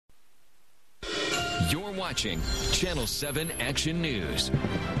You're watching Channel 7 Action News.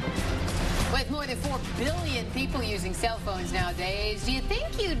 With more than 4 billion people using cell phones nowadays, do you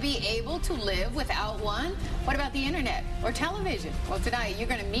think you'd be able to live without one? What about the internet or television? Well, tonight you're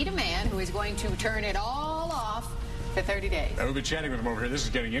going to meet a man who is going to turn it all off for 30 days. We've been chatting with him over here. This is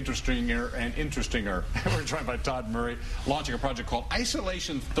getting interestinger and interestinger. We're joined by Todd Murray, launching a project called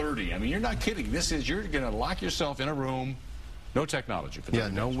Isolation 30. I mean, you're not kidding. This is, you're going to lock yourself in a room, no technology for 30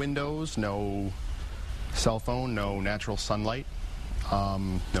 days. No windows, no cell phone, no natural sunlight,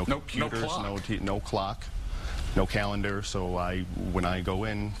 no computers, no clock, no calendar. So when I go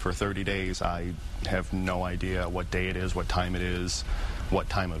in for 30 days, I have no idea what day it is, what time it is, what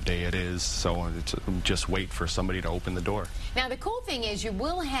time of day it is. So just wait for somebody to open the door. Now, the cool thing is you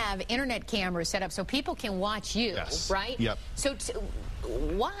will have internet cameras set up so people can watch you, right? Yep. So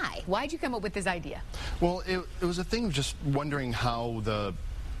why? Why'd you come up with this idea? Well, it was a thing of just wondering how the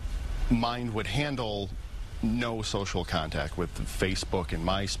mind would handle no social contact with Facebook and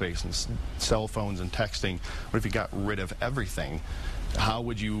MySpace and cell phones and texting. What if you got rid of everything? How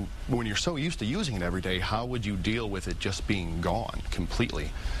would you, when you're so used to using it every day, how would you deal with it just being gone completely?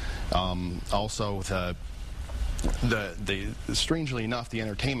 Also, strangely enough, the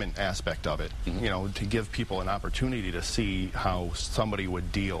entertainment aspect of it, you know, to give people an opportunity to see how somebody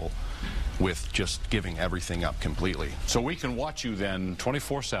would deal with just giving everything up completely. So we can watch you then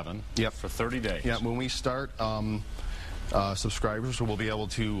 24/7 for 30 days. Yeah, when we start, subscribers will be able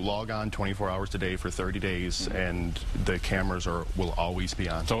to log on 24 hours a day for 30 days, and the cameras will always be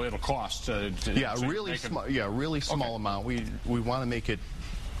on. So it'll cost? Really small amount. We want to make it.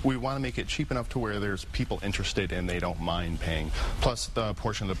 We want to make it cheap enough to where there's people interested and they don't mind paying. Plus, the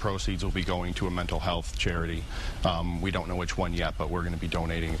portion of the proceeds will be going to a mental health charity. We don't know which one yet, but we're going to be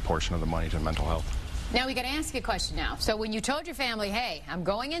donating a portion of the money to mental health. Now, we got to ask you a question now. So when you told your family, hey, I'm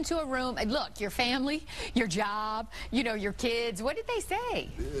going into a room, and look, your family, your job, you know, your kids, what did they say?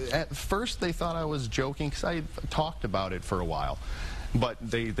 At first, they thought I was joking because I talked about it for a while. But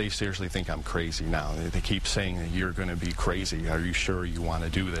they seriously think I'm crazy now. They keep saying that you're going to be crazy. Are you sure you want to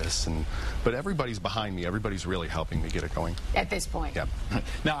do this? But everybody's behind me. Everybody's really helping me get it going. At this point. Yep.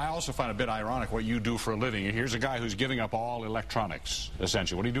 Now, I also find it a bit ironic what you do for a living. Here's a guy who's giving up all electronics,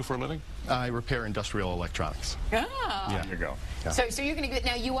 essentially. What do you do for a living? I repair industrial electronics. Ah. Yeah. There you go. Yeah. So you're going to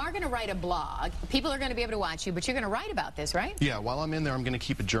now you are going to write a blog. People are going to be able to watch you, but you're going to write about this, right? Yeah. While I'm in there, I'm going to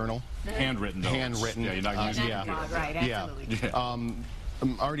keep a journal. Handwritten notes. Handwritten. Yeah, you're not using a blog, right? Absolutely. Yeah.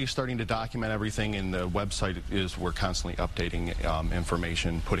 I'm already starting to document everything, and the website we're constantly updating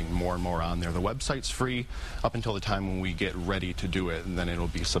information, putting more and more on there. The website's free up until the time when we get ready to do it, and then it'll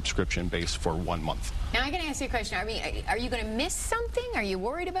be subscription-based for 1 month. Now, I'm going to ask you a question. I mean, are you going to miss something? Are you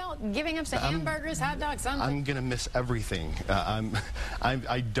worried about giving up some hamburgers, hot dogs, something? I'm going to miss everything.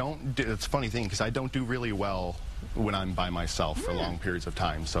 I don't do, it's a funny thing, because I don't do really well when I'm by myself for long periods of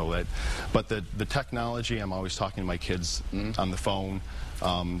time. But the technology, I'm always talking to my kids on the phone,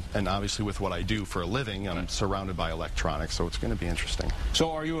 and obviously with what I do for a living, I'm surrounded by electronics, so it's going to be interesting.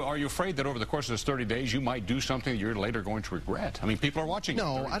 So are you afraid that over the course of this 30 days you might do something that you're later going to regret? I mean, people are watching.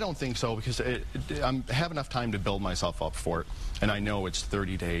 No, I don't think so, because I have enough time to build myself up for it, and I know it's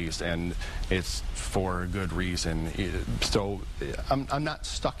 30 days, and it's for a good reason. So I'm not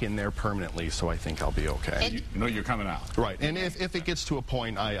stuck in there permanently, so I think I'll be okay. You know you're coming out. Right, and if it gets to a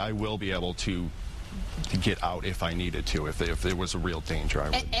point, I will be able to get out if I needed to. If there was a real danger, I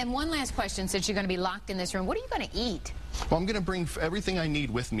would. And one last question, since you're going to be locked in this room, what are you going to eat? Well, I'm going to bring everything I need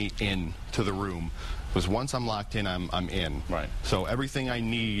with me in to the room, because once I'm locked in, I'm in. Right. So everything I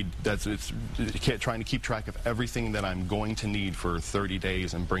need, trying to keep track of everything that I'm going to need for 30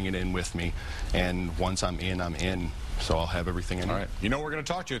 days and bring it in with me. And once I'm in, I'm in. So I'll have everything I need. All right. You know we're going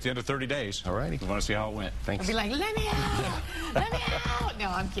to talk to you at the end of 30 days. All righty. We want to see how it went. Thanks. I'll be like, let me out! Let me out! No,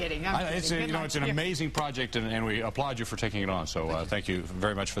 I'm kidding. It's an amazing project, and we applaud you for taking it on. So thank you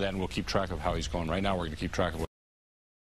very much for that, and we'll keep track of how he's going. Right now, we're going to keep track of